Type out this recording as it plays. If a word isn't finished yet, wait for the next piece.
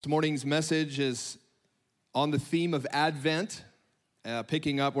This morning's message is on the theme of Advent,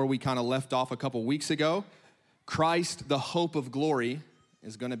 picking up where we kind of left off a couple weeks ago. Christ, the hope of glory,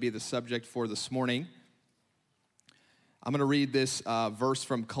 is going to be the subject for this morning. I'm going to read this verse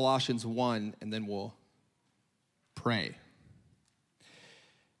from Colossians 1, and then we'll pray.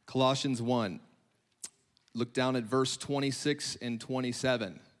 Colossians 1. Look down at verse 26 and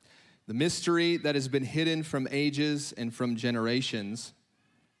 27. The mystery that has been hidden from ages and from generations,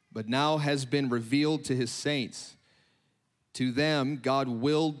 but now has been revealed to his saints. To them, God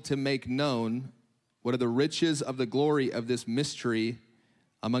willed to make known what are the riches of the glory of this mystery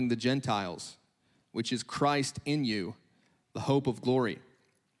among the Gentiles, which is Christ in you, the hope of glory.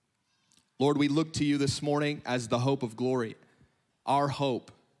 Lord, we look to you this morning as the hope of glory, our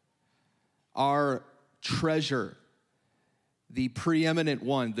hope, our treasure, the preeminent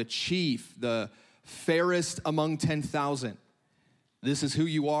one, the chief, the fairest among 10,000. This is who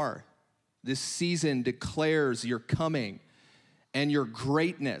you are. This season declares your coming and your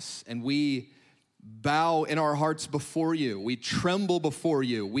greatness, and we bow in our hearts before you. We tremble before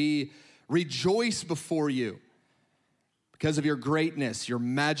you. We rejoice before you because of your greatness, your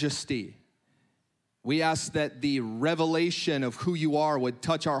majesty. We ask that the revelation of who you are would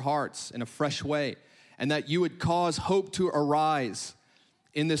touch our hearts in a fresh way, and that you would cause hope to arise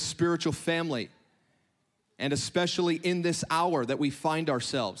in this spiritual family, and especially in this hour that we find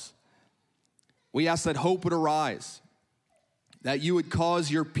ourselves. We ask that hope would arise, that you would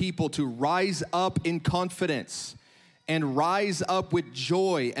cause your people to rise up in confidence and rise up with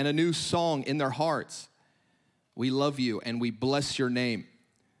joy and a new song in their hearts. We love you and we bless your name.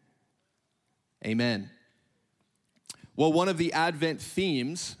 Amen. Well, one of the Advent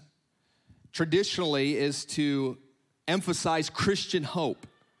themes traditionally is to emphasize Christian hope.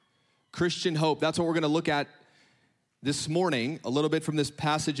 Christian hope. That's what we're going to look at this morning, a little bit from this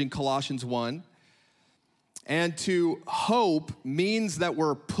passage in Colossians 1. And to hope means that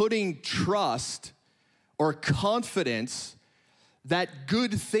we're putting trust or confidence that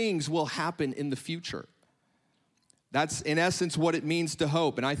good things will happen in the future. That's in essence what it means to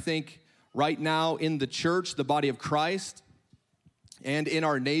hope. And I think right now in the church, the body of Christ, and in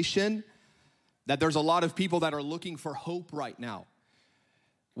our nation, that there's a lot of people that are looking for hope right now.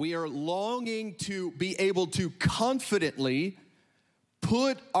 We are longing to be able to confidently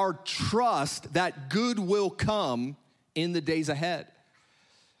put our trust that good will come in the days ahead.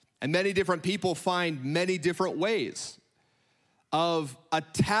 And many different people find many different ways of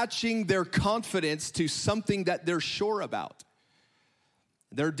attaching their confidence to something that they're sure about.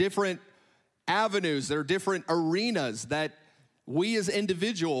 There are different avenues, there are different arenas that we as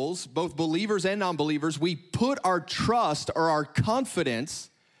individuals, both believers and non-believers, we put our trust or our confidence.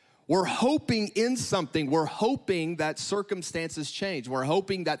 We're hoping in something. We're hoping that circumstances change. We're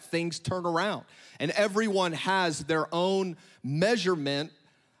hoping that things turn around. And everyone has their own measurement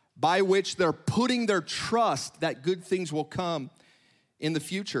by which they're putting their trust that good things will come in the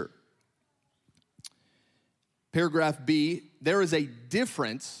future. Paragraph B, there is a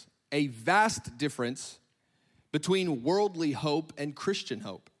difference, a vast difference between worldly hope and Christian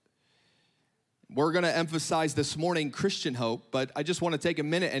hope. We're going to emphasize this morning Christian hope, but I just want to take a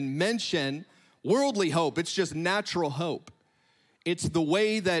minute and mention worldly hope. It's just natural hope. It's the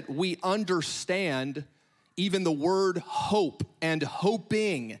way that we understand even the word hope and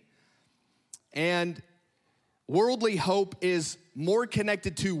hoping. And worldly hope is more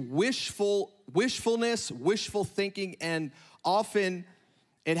connected to wishfulness, wishful thinking, and often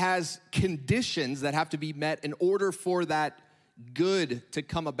it has conditions that have to be met in order for that good to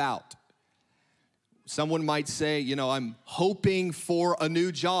come about. Someone might say, I'm hoping for a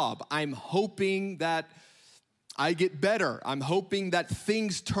new job. I'm hoping that I get better. I'm hoping that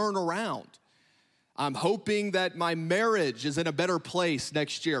things turn around. I'm hoping that my marriage is in a better place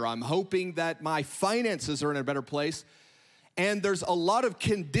next year. I'm hoping that my finances are in a better place. And there's a lot of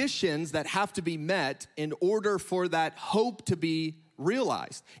conditions that have to be met in order for that hope to be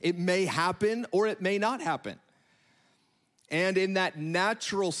realized. It may happen or it may not happen. And in that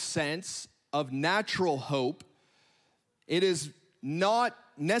natural sense of natural hope, it is not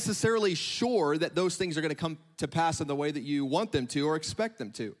necessarily sure that those things are going to come to pass in the way that you want them to or expect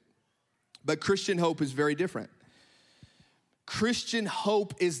them to. But Christian hope is very different. Christian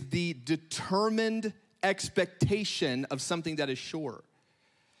hope is the determined expectation of something that is sure.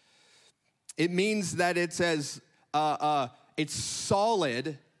 It means that it's it's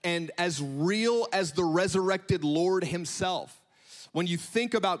solid and as real as the resurrected Lord himself. When you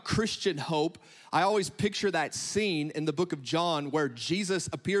think about Christian hope, I always picture that scene in the book of John where Jesus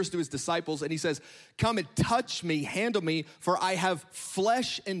appears to his disciples and he says, "Come and touch me, handle me, for I have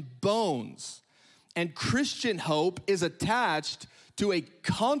flesh and bones." And Christian hope is attached to a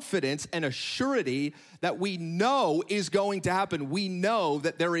confidence and a surety that we know is going to happen. We know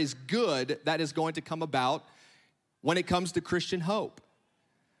that there is good that is going to come about when it comes to Christian hope.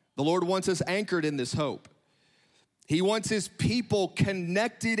 The Lord wants us anchored in this hope. He wants his people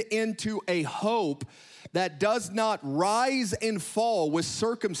connected into a hope that does not rise and fall with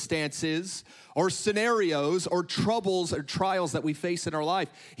circumstances or scenarios or troubles or trials that we face in our life.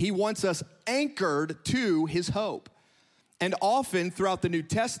 He wants us anchored to his hope. And often throughout the New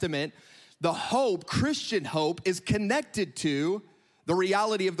Testament, the hope, Christian hope, is connected to the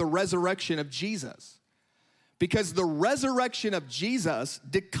reality of the resurrection of Jesus. Because the resurrection of Jesus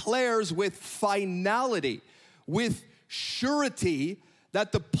declares with finality, with surety,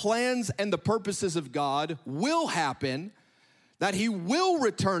 that the plans and the purposes of God will happen, that he will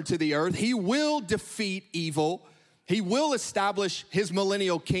return to the earth, he will defeat evil, he will establish his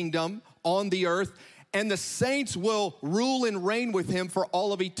millennial kingdom on the earth, and the saints will rule and reign with him for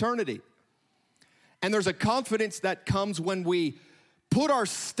all of eternity. And there's a confidence that comes when we put our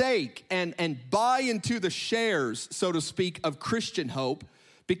stake and buy into the shares, so to speak, of Christian hope,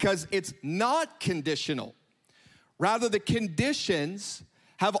 because it's not conditional. Rather, the conditions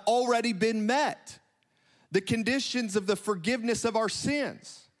have already been met. The conditions of the forgiveness of our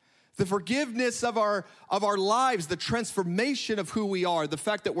sins, the forgiveness of our lives, the transformation of who we are, the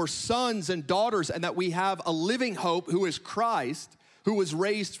fact that we're sons and daughters and that we have a living hope who is Christ, who was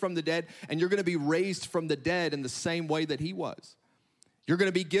raised from the dead, and you're gonna be raised from the dead in the same way that he was. You're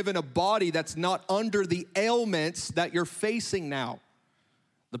gonna be given a body that's not under the ailments that you're facing now.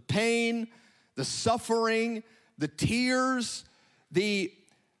 The pain, the suffering, the tears, the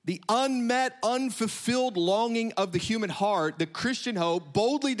unmet, unfulfilled longing of the human heart. The Christian hope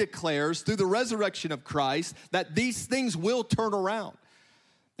boldly declares through the resurrection of Christ that these things will turn around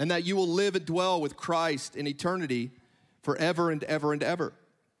and that you will live and dwell with Christ in eternity forever and ever and ever.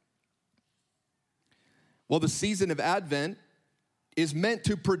 Well, the season of Advent is meant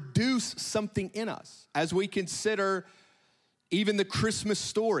to produce something in us as we consider even the Christmas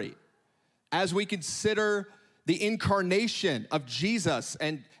story, as we consider the incarnation of Jesus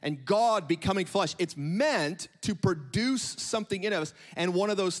and God becoming flesh. It's meant to produce something in us. And one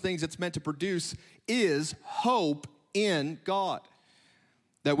of those things it's meant to produce is hope in God.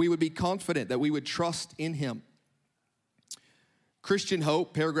 That we would be confident, that we would trust in him. Christian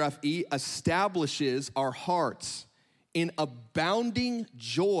hope, paragraph E, establishes our hearts in abounding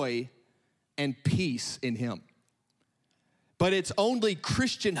joy and peace in him. But it's only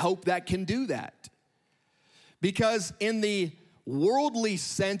Christian hope that can do that. Because in the worldly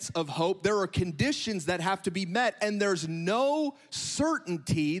sense of hope, there are conditions that have to be met, and there's no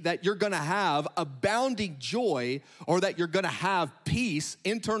certainty that you're gonna have abounding joy or that you're gonna have peace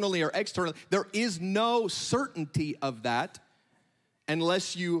internally or externally. There is no certainty of that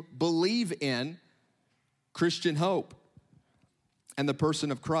unless you believe in Christian hope and the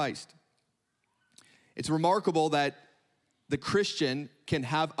person of Christ. It's remarkable that the Christian can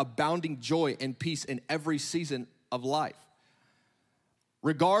have abounding joy and peace in every season of life.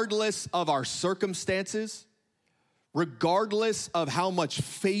 Regardless of our circumstances, regardless of how much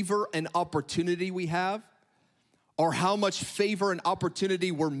favor and opportunity we have, or how much favor and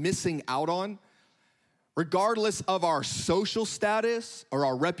opportunity we're missing out on, regardless of our social status or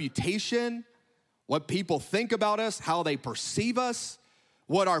our reputation, what people think about us, how they perceive us,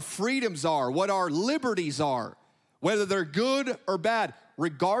 what our freedoms are, what our liberties are, whether they're good or bad,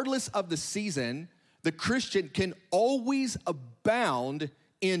 regardless of the season, the Christian can always abound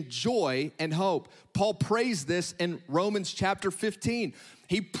in joy and hope. Paul prays this in Romans chapter 15.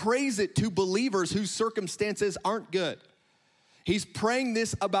 He prays it to believers whose circumstances aren't good. He's praying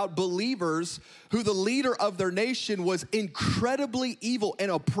this about believers who the leader of their nation was incredibly evil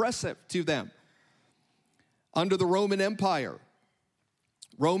and oppressive to them under the Roman Empire.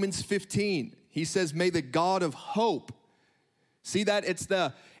 Romans 15, he says, may the God of hope, see that?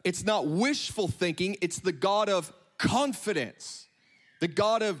 It's not wishful thinking, it's the God of confidence, the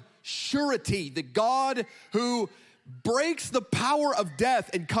God of surety, the God who breaks the power of death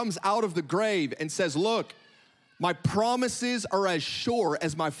and comes out of the grave and says, look, my promises are as sure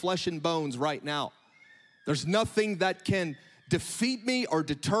as my flesh and bones right now. There's nothing that can defeat me or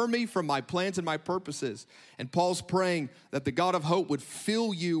deter me from my plans and my purposes. And Paul's praying that the God of hope would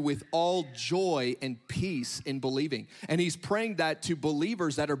fill you with all joy and peace in believing. And he's praying that to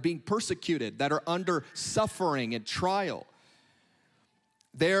believers that are being persecuted, that are under suffering and trial.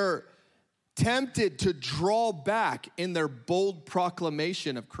 They're tempted to draw back in their bold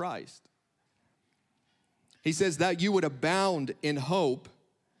proclamation of Christ. He says that you would abound in hope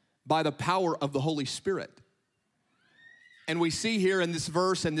by the power of the Holy Spirit. And we see here in this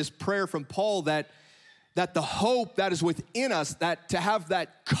verse and this prayer from Paul that the hope that is within us, that to have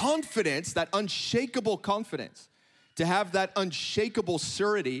that confidence, that unshakable confidence, to have that unshakable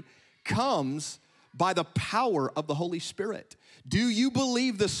surety comes by the power of the Holy Spirit. Do you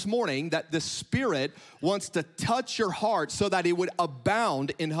believe this morning that the Spirit wants to touch your heart so that it would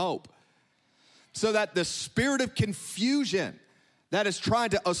abound in hope? So that the spirit of confusion that is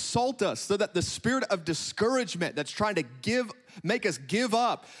trying to assault us, so that the spirit of discouragement that's trying to make us give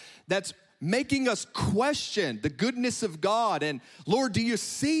up, that's making us question the goodness of God, and Lord, do you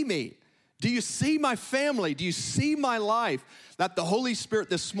see me? Do you see my family? Do you see my life? That the Holy Spirit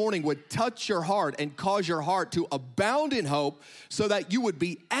this morning would touch your heart and cause your heart to abound in hope so that you would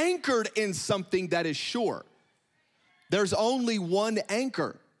be anchored in something that is sure. There's only one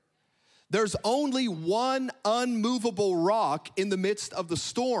anchor. There's only one unmovable rock in the midst of the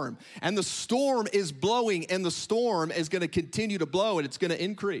storm. And the storm is blowing, and the storm is going to continue to blow, and it's going to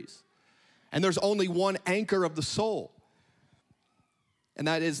increase. And there's only one anchor of the soul. And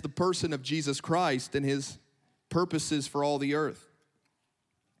that is the person of Jesus Christ and his purposes for all the earth.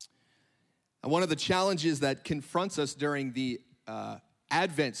 And one of the challenges that confronts us during the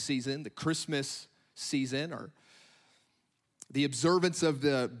Advent season, the Christmas season, or the observance of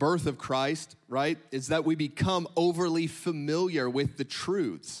the birth of Christ, right, is that we become overly familiar with the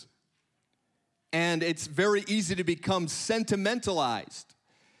truths. And it's very easy to become sentimentalized.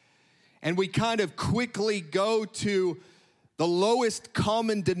 And we kind of quickly go to the lowest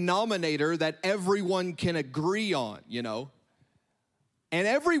common denominator that everyone can agree on, you know. And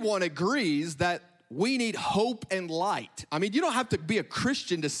everyone agrees that we need hope and light. I mean, you don't have to be a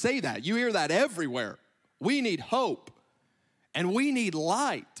Christian to say that. You hear that everywhere. We need hope. And we need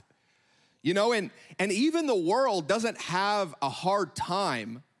light, you know, and even the world doesn't have a hard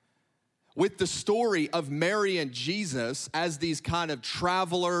time with the story of Mary and Jesus as these kind of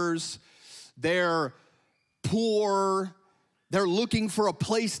travelers. They're poor, they're looking for a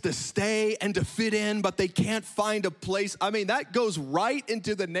place to stay and to fit in, but they can't find a place. I mean, that goes right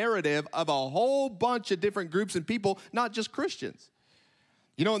into the narrative of a whole bunch of different groups and people, not just Christians.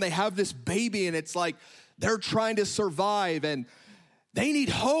 You know, and they have this baby, and it's like, they're trying to survive, and they need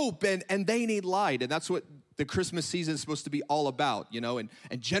hope, and they need light. And that's what the Christmas season is supposed to be all about, you know, and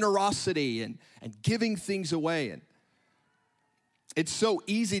generosity and giving things away. And it's so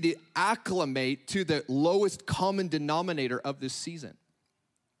easy to acclimate to the lowest common denominator of this season.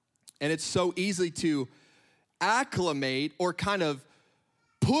 And it's so easy to acclimate or kind of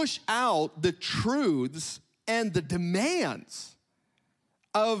push out the truths and the demands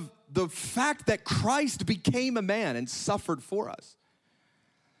of the fact that Christ became a man and suffered for us.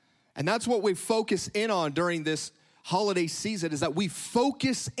 And that's what we focus in on during this holiday season, is that we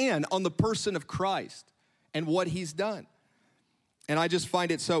focus in on the person of Christ and what he's done. And I just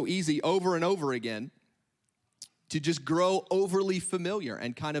find it so easy over and over again to just grow overly familiar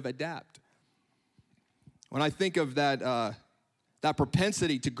and kind of adapt. When I think of that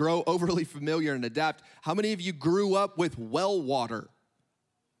propensity to grow overly familiar and adapt, how many of you grew up with well water?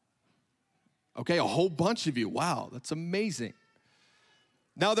 Okay, a whole bunch of you. Wow, that's amazing.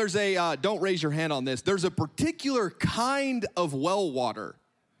 Now there's don't raise your hand on this. There's a particular kind of well water.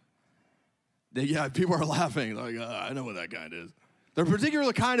 Yeah, people are laughing. Like, I know what that kind is. There's a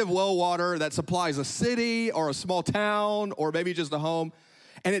particular kind of well water that supplies a city or a small town or maybe just a home,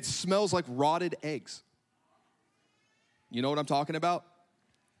 and it smells like rotted eggs. You know what I'm talking about?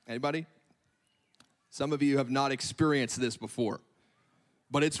 Anybody? Some of you have not experienced this before.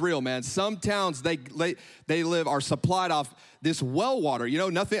 But it's real, man. Some towns, they are supplied off this well water. You know,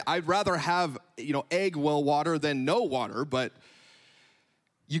 nothing, I'd rather have, you know, egg well water than no water. But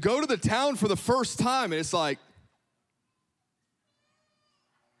you go to the town for the first time, and it's like,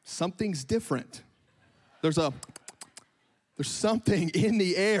 something's different. There's something in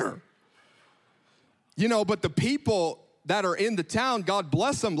the air. You know, but the people that are in the town, God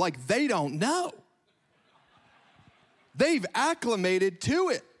bless them, like they don't know. They've acclimated to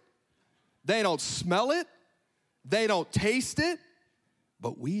it. They don't smell it. They don't taste it.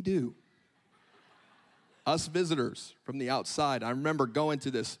 But we do. Us visitors from the outside. I remember going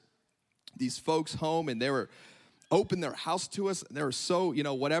to these folks' home, and they were open their house to us. And they were so, you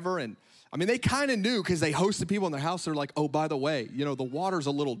know, whatever. And I mean, they kind of knew because they hosted people in their house. They're like, oh, by the way, you know, the water's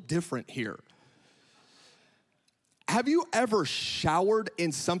a little different here. Have you ever showered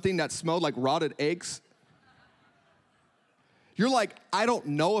in something that smelled like rotted eggs? You're like, I don't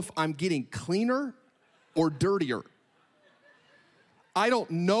know if I'm getting cleaner or dirtier. I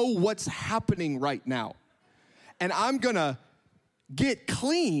don't know what's happening right now. And I'm gonna get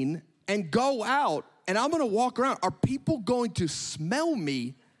clean and go out and I'm gonna walk around. Are people going to smell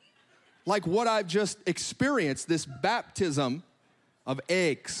me like what I've just experienced, this baptism of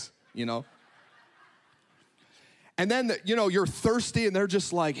eggs, you know? And then, you're thirsty and they're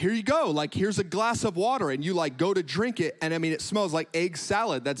just like, here you go. Like, here's a glass of water. And you like go to drink it. And I mean, it smells like egg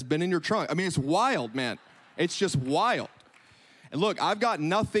salad that's been in your trunk. I mean, it's wild, man. It's just wild. And look, I've got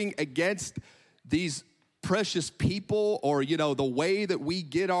nothing against these precious people or, the way that we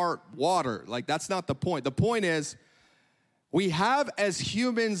get our water. Like, that's not the point. The point is, we have as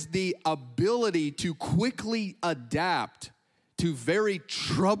humans the ability to quickly adapt to very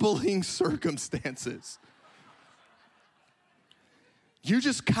troubling circumstances. You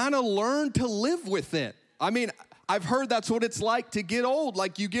just kind of learn to live with it. I mean, I've heard that's what it's like to get old.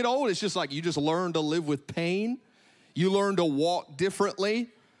 Like, you get old, it's just like you just learn to live with pain. You learn to walk differently.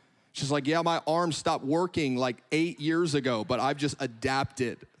 It's just like, yeah, my arm stopped working like 8 years ago, but I've just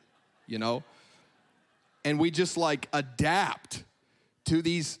adapted, And we just like adapt to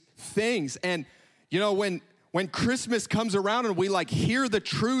these things. And, when Christmas comes around and we like hear the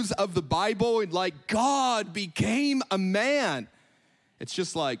truths of the Bible and like God became a man, it's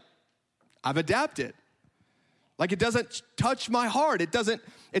just like, I've adapted. Like, it doesn't touch my heart. It doesn't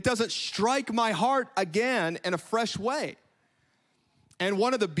strike my heart again in a fresh way. And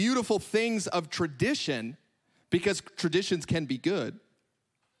one of the beautiful things of tradition, because traditions can be good,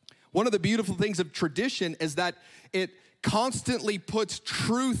 one of the beautiful things of tradition is that it constantly puts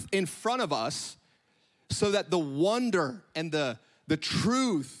truth in front of us so that the wonder and the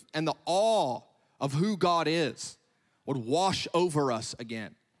truth and the awe of who God is would wash over us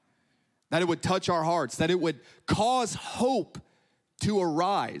again, that it would touch our hearts, that it would cause hope to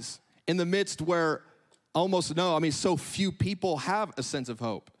arise in the midst where so few people have a sense of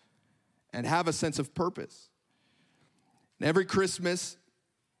hope and have a sense of purpose. And every Christmas,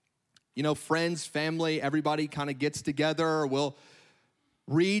 friends, family, everybody kind of gets together. We'll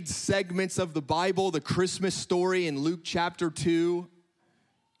read segments of the Bible, the Christmas story in Luke chapter 2,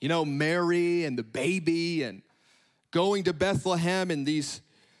 Mary and the baby and going to Bethlehem and these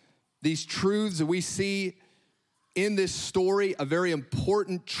truths that we see in this story, a very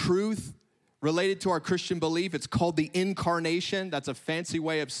important truth related to our Christian belief. It's called the incarnation. That's a fancy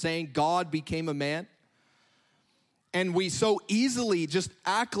way of saying God became a man. And we so easily just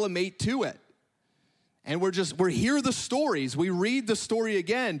acclimate to it. And we hear the stories, we read the story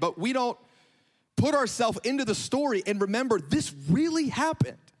again, but we don't put ourselves into the story and remember this really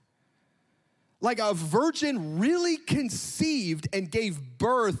happened. Like, a virgin really conceived and gave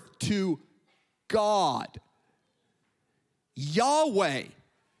birth to God. Yahweh,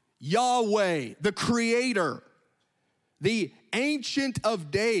 the creator, the ancient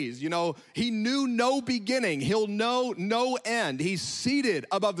of days. He knew no beginning. He'll know no end. He's seated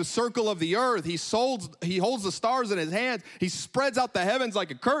above the circle of the earth. He holds the stars in his hands. He spreads out the heavens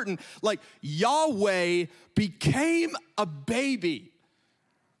like a curtain. Like, Yahweh became a baby.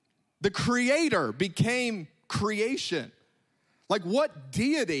 The creator became creation. Like, what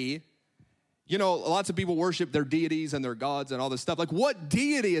deity, lots of people worship their deities and their gods and all this stuff. Like, what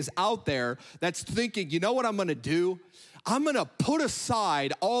deity is out there that's thinking, you know what I'm gonna do? I'm gonna put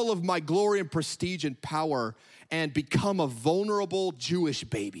aside all of my glory and prestige and power and become a vulnerable Jewish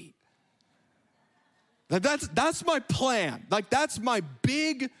baby. That's my plan. Like, that's my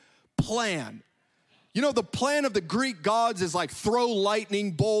big plan. The plan of the Greek gods is like throw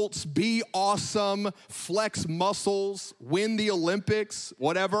lightning bolts, be awesome, flex muscles, win the Olympics,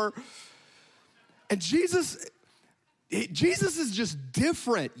 whatever. And Jesus is just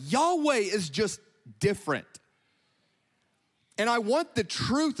different. Yahweh is just different. And I want the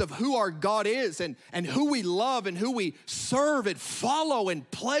truth of who our God is and who we love and who we serve and follow and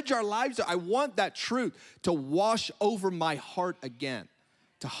pledge our lives to. I want that truth to wash over my heart again,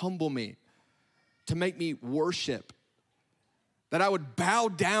 to humble me, to make me worship, that I would bow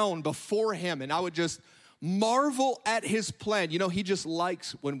down before him and I would just marvel at his plan. He just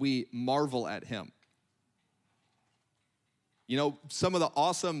likes when we marvel at him. Some of the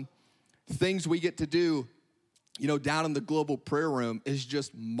awesome things we get to do, down in the global prayer room is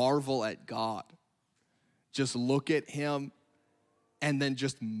just marvel at God. Just look at him and then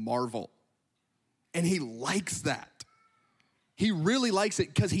just marvel. And he likes that. He really likes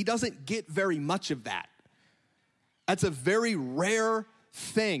it because he doesn't get very much of that. That's a very rare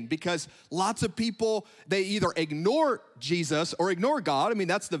thing because lots of people, they either ignore Jesus or ignore God. I mean,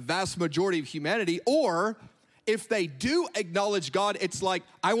 that's the vast majority of humanity, or if they do acknowledge God, it's like,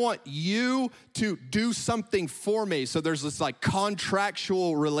 I want you to do something for me. So there's this like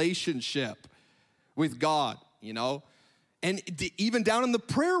contractual relationship with God, you know? And even down in the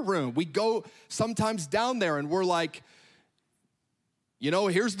prayer room, we go sometimes down there and we're like, you know,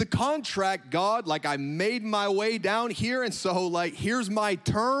 here's the contract, God. Like, I made my way down here, and so, like, here's my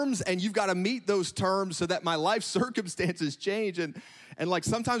terms, and you've got to meet those terms so that my life circumstances change. And like,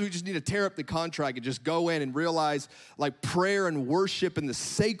 sometimes we just need to tear up the contract and just go in and realize, like, prayer and worship and the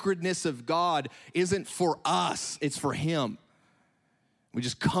sacredness of God isn't for us, it's for Him. We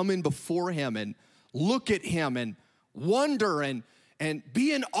just come in before Him and look at Him and wonder and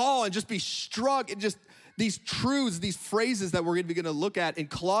be in awe and just be struck and just these truths, these phrases that we're going to look at in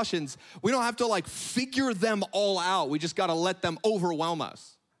Colossians, we don't have to like figure them all out. We just got to let them overwhelm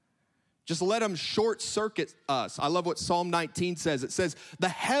us. Just let them short circuit us. I love what Psalm 19 says. It says, the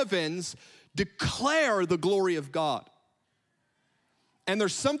heavens declare the glory of God. And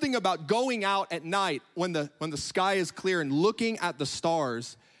there's something about going out at night when the sky is clear and looking at the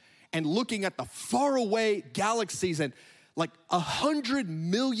stars and looking at the faraway galaxies and like 100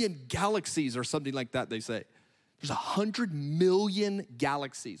 million galaxies or something like that, they say. There's 100 million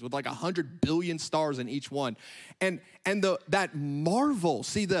galaxies with like 100 billion stars in each one. And that marvel,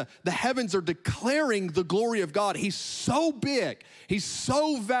 see, the heavens are declaring the glory of God. He's so big. He's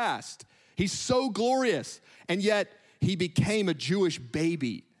so vast. He's so glorious. And yet he became a Jewish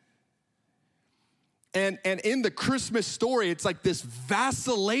baby. And in the Christmas story, it's like this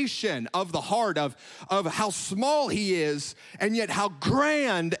vacillation of the heart of how small he is and yet how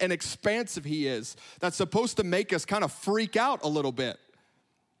grand and expansive he is. That's supposed to make us kind of freak out a little bit.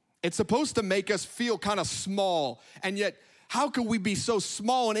 It's supposed to make us feel kind of small. And yet, how can we be so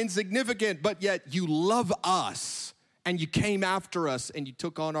small and insignificant, but yet you love us and you came after us and you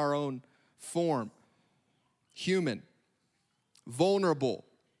took on our own form? Human, vulnerable,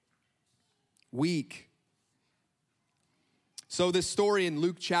 weak. So this story in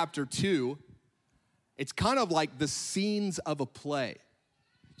Luke chapter 2, it's kind of like the scenes of a play.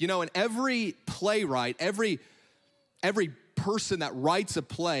 You know, and every playwright, every person that writes a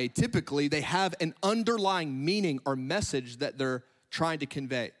play, typically they have an underlying meaning or message that they're trying to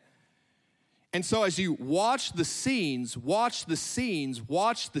convey. And so as you watch the scenes,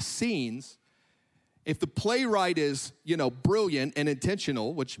 if the playwright is, you know, brilliant and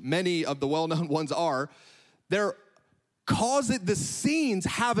intentional, which many of the well-known ones are, the scenes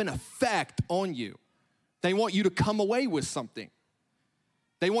have an effect on you. They want you to come away with something.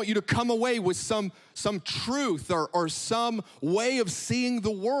 They want you to come away with some truth or some way of seeing the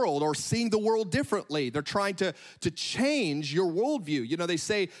world or seeing the world differently. They're trying to change your worldview. You know, they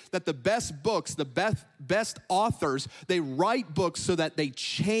say that the best books, the best authors, they write books so that they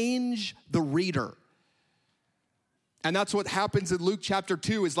change the reader. And that's what happens in Luke chapter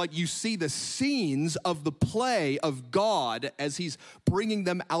 2 is like you see the scenes of the play of God as he's bringing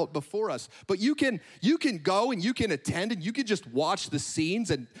them out before us. But you can go and you can attend and you can just watch the scenes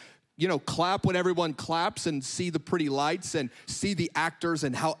and, you know, clap when everyone claps and see the pretty lights and see the actors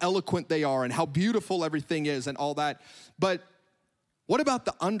and how eloquent they are and how beautiful everything is and all that. But what about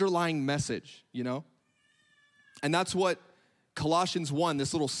the underlying message, you know? And that's what Colossians 1,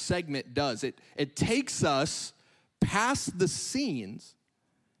 this little segment does. It takes us past the scenes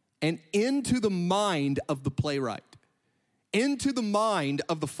and into the mind of the playwright, into the mind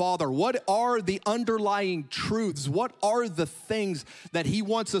of the Father. What are the underlying truths? What are the things that he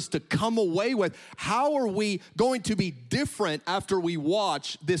wants us to come away with? How are we going to be different after we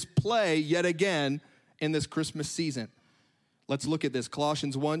watch this play yet again in this Christmas season? Let's look at this.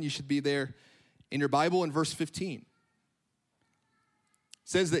 Colossians 1, you should be there in your Bible in verse 15. It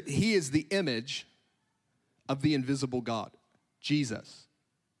says that he is the image of the invisible God, Jesus.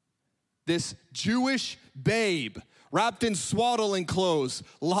 This Jewish babe wrapped in swaddling clothes,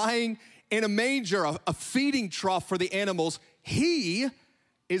 lying in a manger, a feeding trough for the animals. He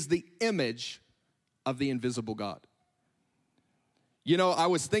is the image of the invisible God. You know, I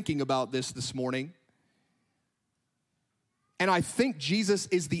was thinking about this morning, and I think Jesus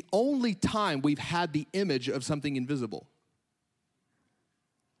is the only time we've had the image of something invisible.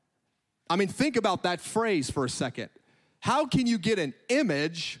 I mean, think about that phrase for a second. How can you get an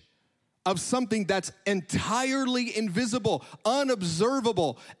image of something that's entirely invisible,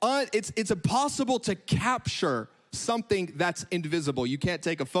 unobservable? It's impossible to capture something that's invisible. You can't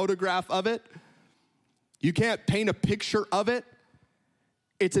take a photograph of it. You can't paint a picture of it.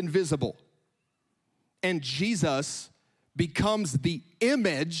 It's invisible. And Jesus becomes the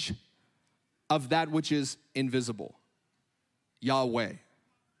image of that which is invisible, Yahweh.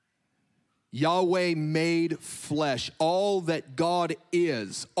 Yahweh made flesh, all that God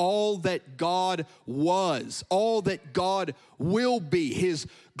is, all that God was, all that God will be, his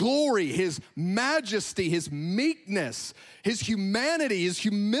glory, his majesty, his meekness, his humanity, his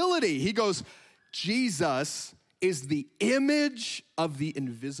humility. He goes, Jesus is the image of the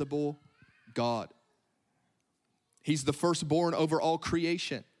invisible God. He's the firstborn over all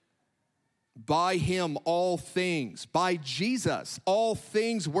creation. By him, all things, by Jesus, all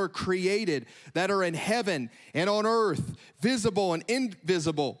things were created that are in heaven and on earth, visible and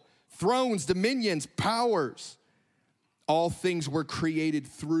invisible, thrones, dominions, powers. All things were created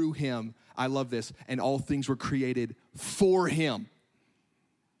through him. I love this. And all things were created for him.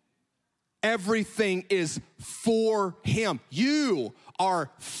 Everything is for him. You are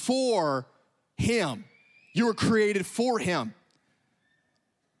for him. You were created for him.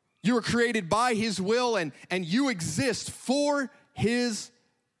 You were created by his will, and you exist for his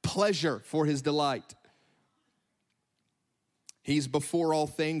pleasure, for his delight. He's before all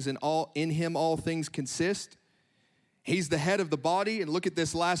things, and in him all things consist. He's the head of the body. And look at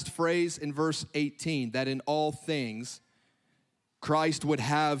this last phrase in verse 18, that in all things Christ would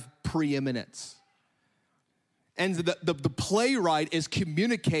have preeminence. And the playwright is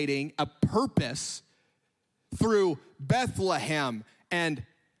communicating a purpose through Bethlehem and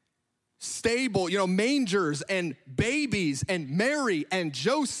stable, mangers and babies and Mary and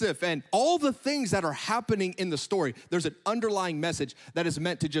Joseph and all the things that are happening in the story. There's an underlying message that is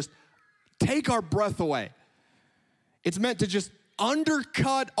meant to just take our breath away. It's meant to just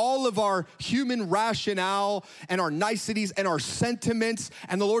undercut all of our human rationale and our niceties and our sentiments.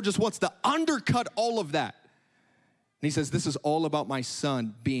 And the Lord just wants to undercut all of that. And he says, this is all about my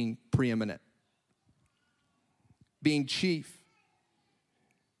son being preeminent, being chief,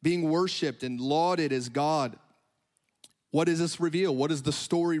 being worshiped and lauded as God. What does this reveal? What does the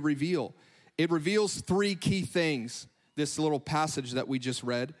story reveal? It reveals three key things, this little passage that we just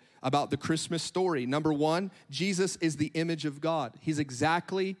read about the Christmas story. Number one, Jesus is the image of God. He's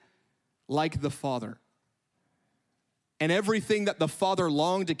exactly like the Father. And everything that the Father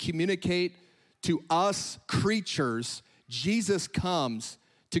longed to communicate to us creatures, Jesus comes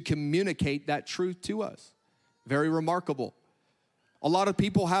to communicate that truth to us. Very remarkable. A lot of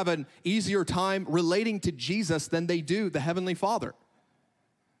people have an easier time relating to Jesus than they do the Heavenly Father.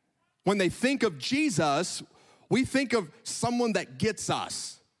 When they think of Jesus, we think of someone that gets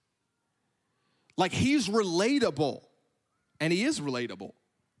us. Like he's relatable, and he is relatable.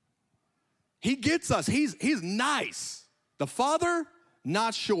 He gets us, he's nice. The Father,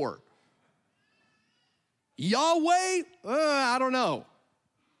 not sure. Yahweh, I don't know.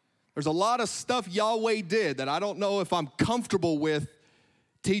 There's a lot of stuff Yahweh did that I don't know if I'm comfortable with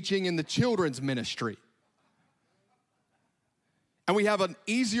teaching in the children's ministry. And we have an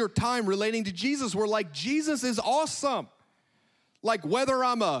easier time relating to Jesus. We're like, Jesus is awesome. Like whether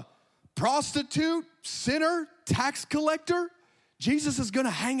I'm a prostitute, sinner, tax collector, Jesus is gonna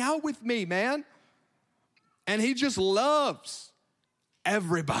hang out with me, man. And he just loves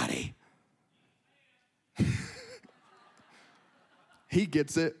everybody. He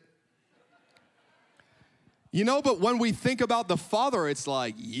gets it. But when we think about the Father, it's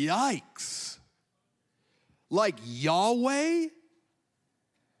like, yikes. Like Yahweh?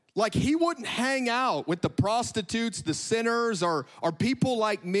 Like he wouldn't hang out with the prostitutes, the sinners, or people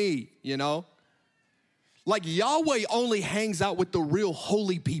like me, Like Yahweh only hangs out with the real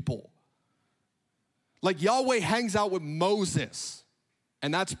holy people. Like Yahweh hangs out with Moses.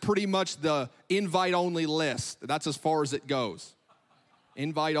 And that's pretty much the invite-only list. That's as far as it goes.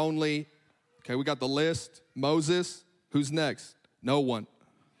 Invite only. Okay, we got the list. Moses. Who's next? No one.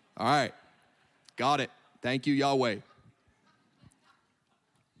 All right. Got it. Thank you, Yahweh.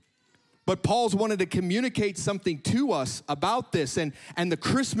 But Paul's wanted to communicate something to us about this, and the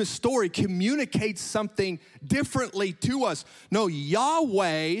Christmas story communicates something differently to us. No,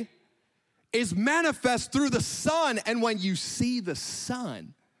 Yahweh is manifest through the Son, and when you see the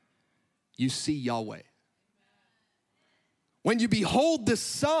Son, you see Yahweh. When you behold the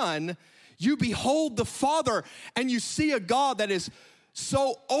Son, you behold the Father, and you see a God that is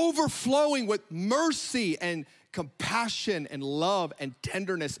so overflowing with mercy and compassion and love and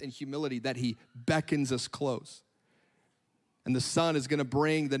tenderness and humility that he beckons us close. And the Son is gonna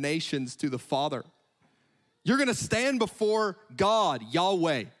bring the nations to the Father. You're gonna stand before God,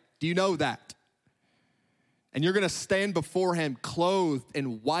 Yahweh. Do you know that? And you're gonna stand before him clothed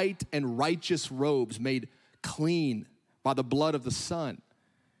in white and righteous robes made clean by the blood of the Son,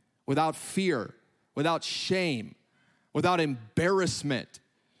 without fear, without shame, without embarrassment,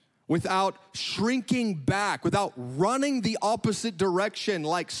 without shrinking back, without running the opposite direction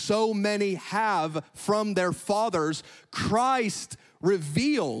like so many have from their fathers, Christ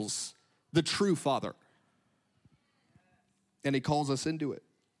reveals the true Father. And he calls us into it.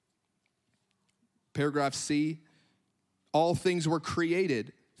 Paragraph C, all things were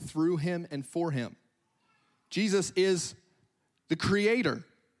created through him and for him. Jesus is the creator.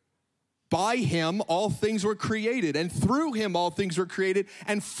 By him, all things were created, and through him, all things were created,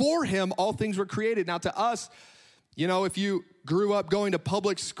 and for him, all things were created. Now, to us, you know, if you grew up going to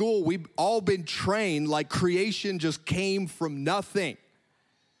public school, we've all been trained like creation just came from nothing.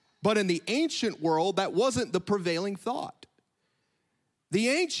 But in the ancient world, that wasn't the prevailing thought. The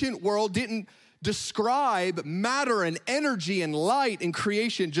ancient world didn't describe matter and energy and light and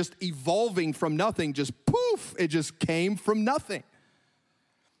creation just evolving from nothing, just poof, it just came from nothing.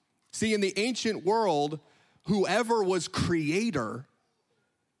 See, in the ancient world, whoever was creator,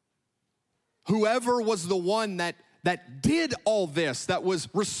 whoever was the one that did all this, that was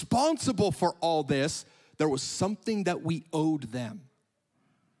responsible for all this, there was something that we owed them.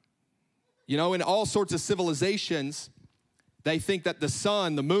 You know, in all sorts of civilizations, they think that the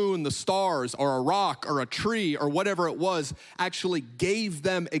sun, the moon, the stars, or a rock, or a tree, or whatever it was, actually gave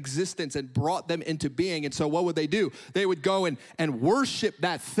them existence and brought them into being. And so what would they do? They would go and worship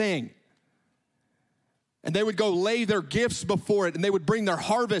that thing. And they would go lay their gifts before it, and they would bring their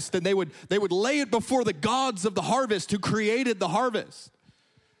harvest, and they would lay it before the gods of the harvest who created the harvest.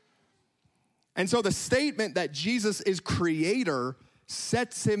 And so the statement that Jesus is creator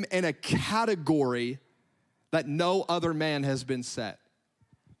sets him in a category that no other man has been set.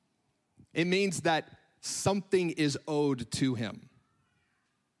 It means that something is owed to him.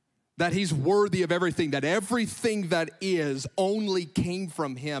 That he's worthy of everything, that everything that is only came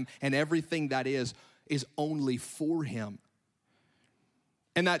from him, and everything that is only for him.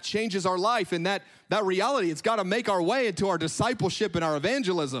 And that changes our life, and that reality, it's got to make our way into our discipleship and our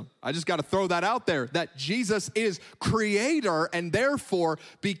evangelism. I just got to throw that out there, that Jesus is creator, and therefore,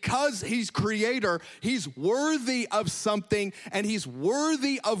 because he's creator, he's worthy of something, and he's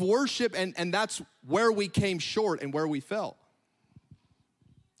worthy of worship, and that's where we came short and where we fell.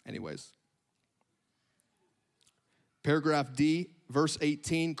 Anyways, paragraph D, verse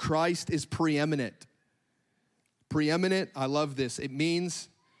 18, Christ is preeminent. Preeminent, I love this. It means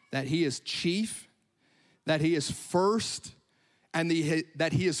that he is chief, that he is first, and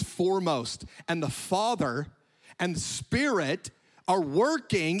that he is foremost. And the Father and the Spirit are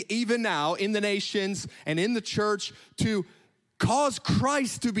working even now in the nations and in the church to cause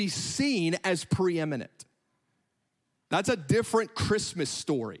Christ to be seen as preeminent. That's a different Christmas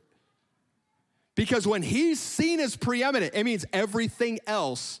story. Because when he's seen as preeminent, it means everything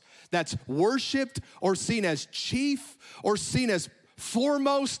else that's worshiped or seen as chief or seen as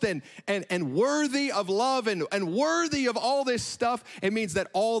foremost and worthy of love and worthy of all this stuff, it means that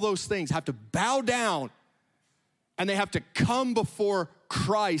all those things have to bow down and they have to come before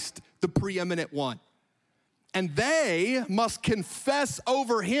Christ, the preeminent one. And they must confess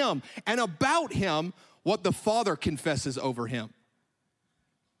over him and about him what the Father confesses over him.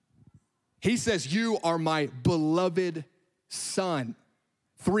 He says, "You are my beloved Son."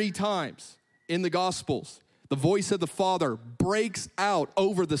 3 times in the Gospels, the voice of the Father breaks out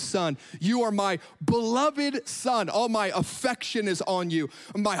over the Son. "You are my beloved Son. All my affection is on you.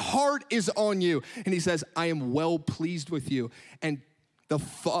 My heart is on you." And he says, "I am well pleased with you." And the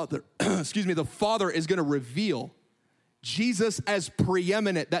Father, the Father is going to reveal Jesus as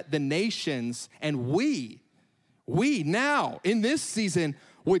preeminent, that the nations and we now in this season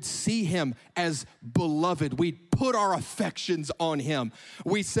would see him as beloved. We'd put our affections on him.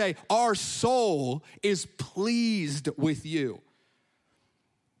 We say, our soul is pleased with you.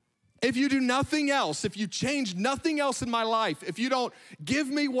 If you do nothing else, if you change nothing else in my life, if you don't give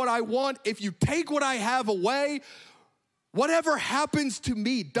me what I want, if you take what I have away, whatever happens to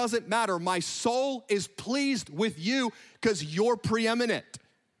me doesn't matter. My soul is pleased with you because you're preeminent.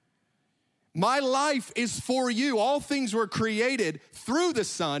 My life is for you. All things were created through the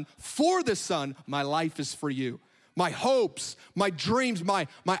Son, for the Son. My life is for you. My hopes, my dreams, my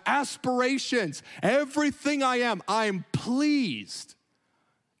aspirations, everything I am pleased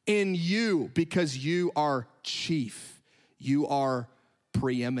in you because you are chief. You are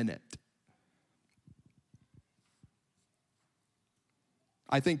preeminent.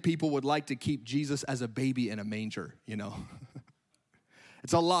 I think people would like to keep Jesus as a baby in a manger, you know.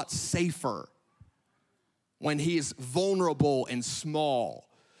 It's a lot safer when he is vulnerable and small.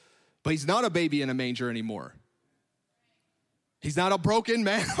 But he's not a baby in a manger anymore. He's not a broken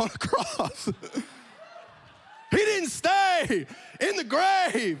man on a cross. He didn't stay. way, in the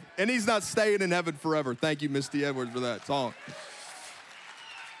grave. And he's not staying in heaven forever. Thank you, Misty Edwards, for that song.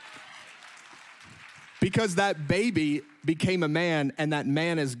 Because that baby became a man, and that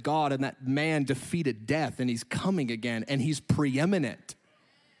man is God, and that man defeated death, and he's coming again, and he's preeminent.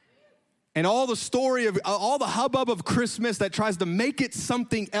 And all the story of, all the hubbub of Christmas that tries to make it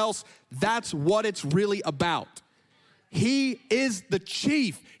something else, that's what it's really about. He is the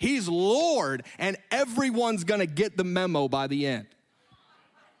chief, he's Lord, and everyone's gonna get the memo by the end.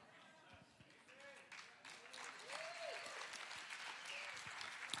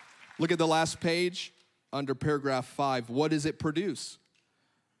 Look at the last page. Under paragraph 5, what does it produce?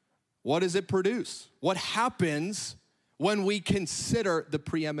 What does it produce? What happens when we consider the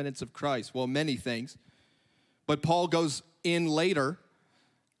preeminence of Christ? Well, many things. But Paul goes in later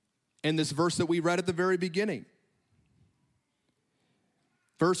in this verse that we read at the very beginning.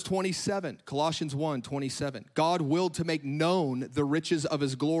 Verse 27, Colossians 1:27. God willed to make known the riches of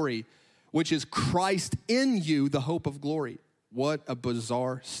his glory, which is Christ in you, the hope of glory. What a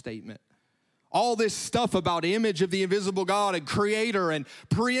bizarre statement. All this stuff about image of the invisible God and creator and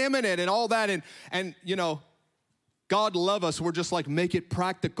preeminent and all that. And you know, God love us. We're just like, make it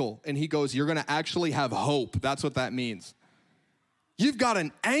practical. And he goes, you're going to actually have hope. That's what that means. You've got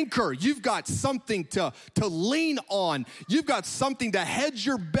an anchor. You've got something to lean on. You've got something to hedge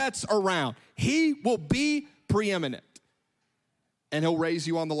your bets around. He will be preeminent. And he'll raise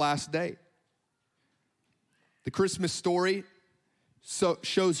you on the last day. The Christmas story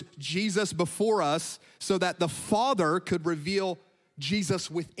shows Jesus before us so that the Father could reveal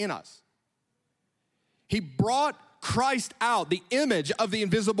Jesus within us. He brought Christ out, the image of the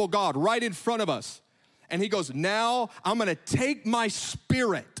invisible God, right in front of us. And he goes, now I'm gonna take my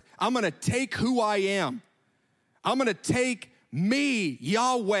spirit. I'm gonna take who I am. I'm gonna take me,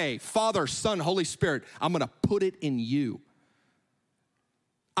 Yahweh, Father, Son, Holy Spirit. I'm gonna put it in you.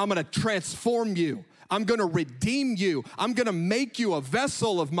 I'm gonna transform you. I'm gonna redeem you. I'm gonna make you a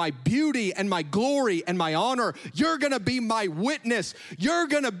vessel of my beauty and my glory and my honor. You're gonna be my witness. You're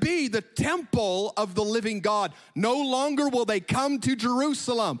gonna be the temple of the living God. No longer will they come to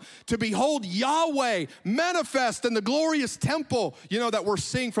Jerusalem to behold Yahweh manifest in the glorious temple, you know, that we're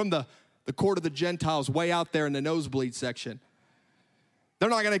seeing from the court of the Gentiles way out there in the nosebleed section. They're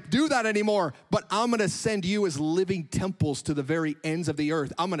not gonna do that anymore, but I'm gonna send you as living temples to the very ends of the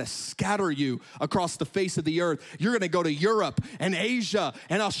earth. I'm gonna scatter you across the face of the earth. You're gonna go to Europe and Asia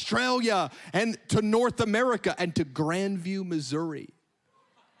and Australia and to North America and to Grandview, Missouri.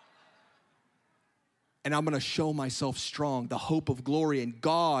 And I'm gonna show myself strong, the hope of glory, and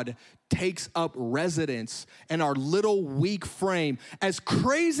God takes up residence in our little weak frame. As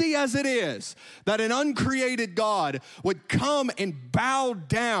crazy as it is that an uncreated God would come and bow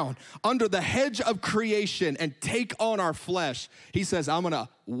down under the hedge of creation and take on our flesh, he says, I'm gonna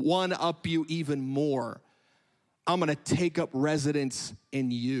one-up you even more. I'm gonna take up residence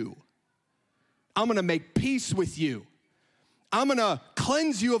in you. I'm gonna make peace with you. I'm gonna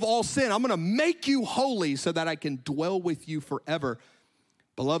cleanse you of all sin. I'm gonna make you holy so that I can dwell with you forever.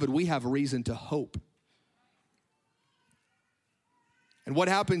 Beloved, we have reason to hope. And what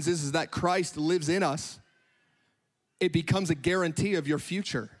happens is that Christ lives in us. It becomes a guarantee of your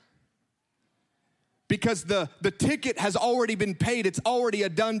future. Because the ticket has already been paid. It's already a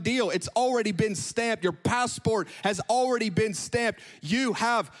done deal. It's already been stamped. Your passport has already been stamped. You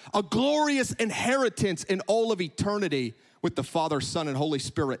have a glorious inheritance in all of eternity with the Father, Son, and Holy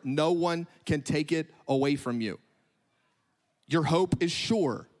Spirit. No one can take it away from you. Your hope is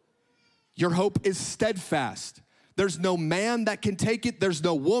sure. Your hope is steadfast. There's no man that can take it. There's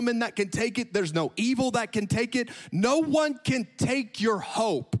no woman that can take it. There's no evil that can take it. No one can take your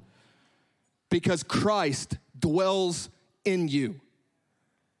hope because Christ dwells in you.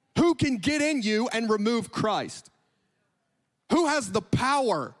 Who can get in you and remove Christ? Who has the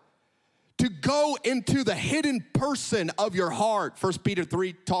power to go into the hidden person of your heart? 1 Peter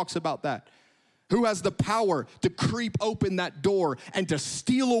 3 talks about that. Who has the power to creep open that door and to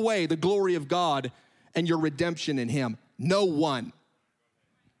steal away the glory of God and your redemption in him? No one.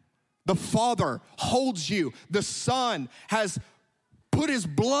 The Father holds you. The Son has put his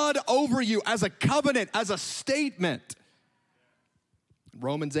blood over you as a covenant, as a statement.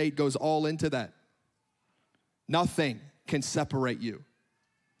 Romans 8 goes all into that. Nothing can separate you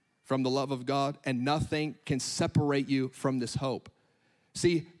from the love of God, and nothing can separate you from this hope.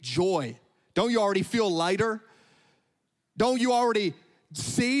 See, joy. Don't you already feel lighter? Don't you already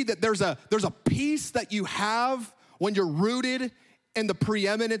see that there's a peace that you have when you're rooted in the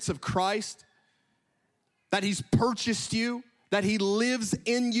preeminence of Christ? That he's purchased you, that he lives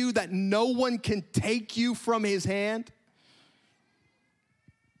in you, that no one can take you from his hand?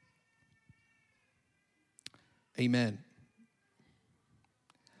 Amen.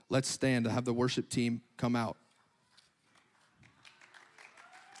 Let's stand to have the worship team come out.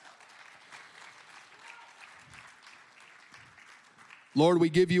 Lord, we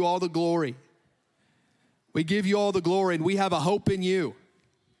give you all the glory. We give you all the glory, and we have a hope in you.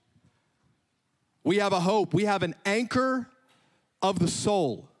 We have a hope. We have an anchor of the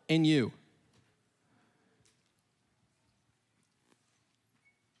soul in you.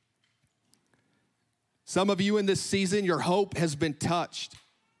 Some of you in this season, your hope has been touched.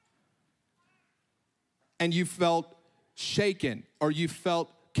 And you felt shaken, or you felt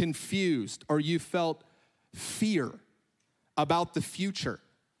confused, or you felt fear about the future.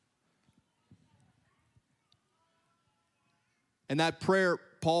 And that prayer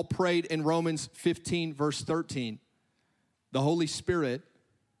Paul prayed in Romans 15, verse 13, the Holy Spirit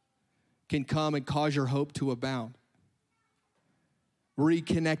can come and cause your hope to abound.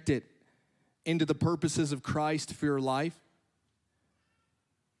 Reconnect it into the purposes of Christ for your life.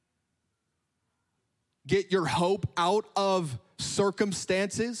 Get your hope out of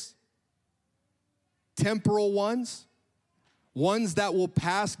circumstances, temporal ones that will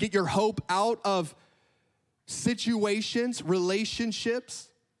pass. Get your hope out of situations, relationships.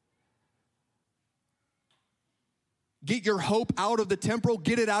 Get your hope out of the temporal.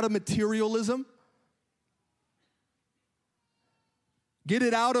 Get it out of materialism. Get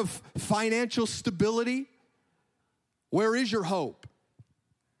it out of financial stability. Where is your hope?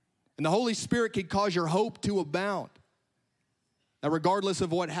 And the Holy Spirit can cause your hope to abound. Now, regardless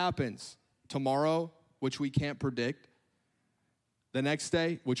of what happens tomorrow, which we can't predict, the next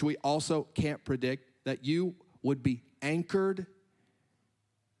day, which we also can't predict, that you would be anchored,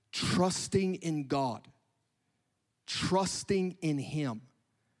 trusting in God, trusting in Him.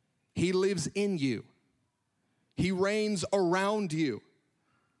 He lives in you. He reigns around you.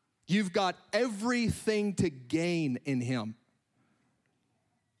 You've got everything to gain in Him.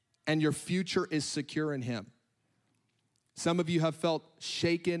 And your future is secure in Him. Some of you have felt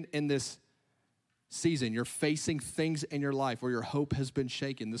shaken in this season. You're facing things in your life where your hope has been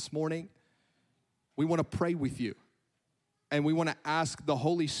shaken. This morning, we want to pray with you. And we want to ask the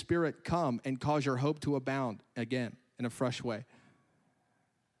Holy Spirit come and cause your hope to abound again in a fresh way.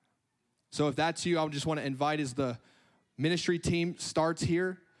 So if that's you, I just want to invite, as the ministry team starts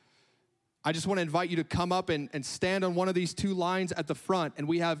here, I just want to invite you to come up and stand on one of these two lines at the front. And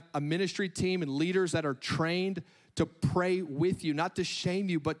we have a ministry team and leaders that are trained to pray with you, not to shame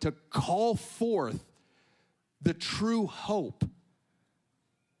you, but to call forth the true hope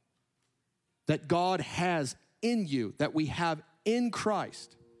that God has in you, that we have in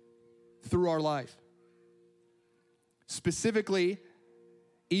Christ through our life. Specifically,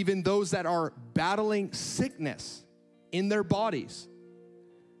 even those that are battling sickness in their bodies,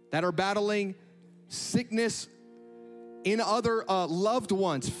 that are battling sickness in other loved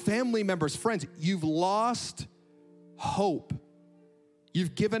ones, family members, friends. You've lost hope.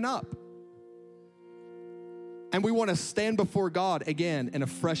 You've given up. And we want to stand before God again in a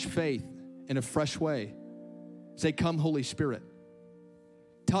fresh faith, in a fresh way. Say, come, Holy Spirit.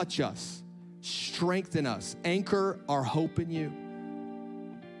 Touch us. Strengthen us. Anchor our hope in you.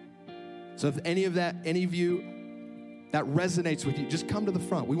 So if any of you that resonates with you, just come to the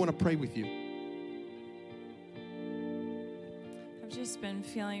front. We want to pray with you. I've just been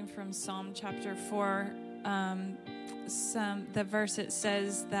feeling from Psalm chapter 4, the verse it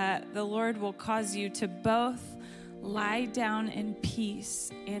says that the Lord will cause you to both lie down in peace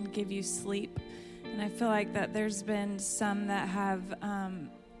and give you sleep. And I feel like that there's been some that have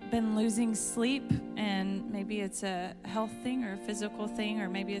been losing sleep, and maybe it's a health thing or a physical thing, or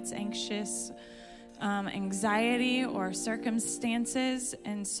maybe it's anxiety or circumstances.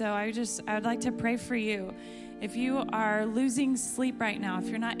 And so I would like to pray for you. If you are losing sleep right now, if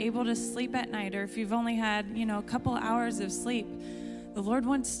you're not able to sleep at night, or if you've only had, a couple hours of sleep, the Lord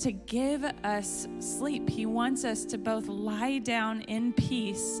wants to give us sleep. He wants us to both lie down in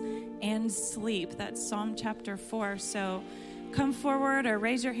peace and sleep. That's Psalm chapter 4. So come forward or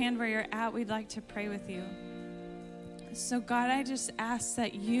raise your hand where you're at. We'd like to pray with you. So God, I just ask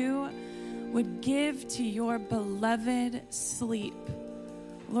that you would give to your beloved sleep.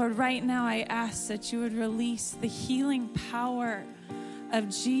 Lord, right now I ask that you would release the healing power of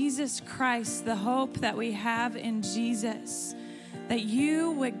Jesus Christ, the hope that we have in Jesus, that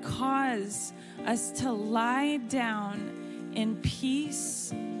you would cause us to lie down in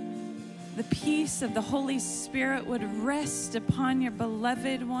peace. The peace of the Holy Spirit would rest upon your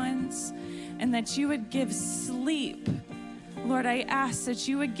beloved ones, and that you would give sleep. Lord, I ask that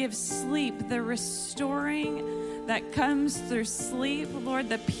you would give sleep, the restoring that comes through sleep. Lord,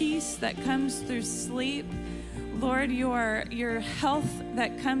 the peace that comes through sleep. Lord, your health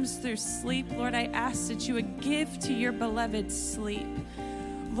that comes through sleep, Lord, I ask that you would give to your beloved sleep.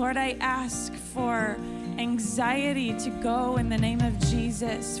 Lord, I ask for anxiety to go in the name of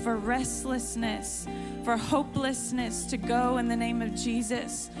Jesus, for restlessness, for hopelessness to go in the name of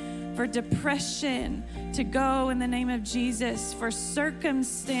Jesus, for depression to go in the name of Jesus, for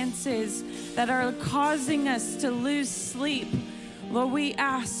circumstances that are causing us to lose sleep. Lord, we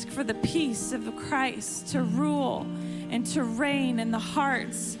ask for the peace of Christ to rule and to reign in the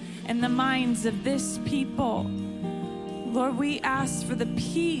hearts and the minds of this people. Lord, we ask for the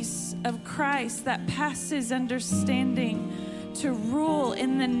peace of Christ that passes understanding to rule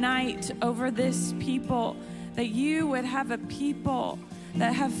in the night over this people, that you would have a people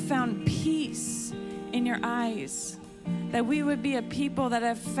that have found peace in your eyes, that we would be a people that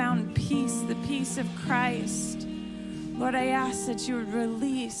have found peace, the peace of Christ. Lord, I ask that you would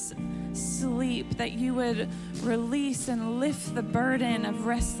release sleep, that you would release and lift the burden of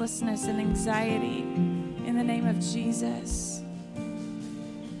restlessness and anxiety in the name of Jesus.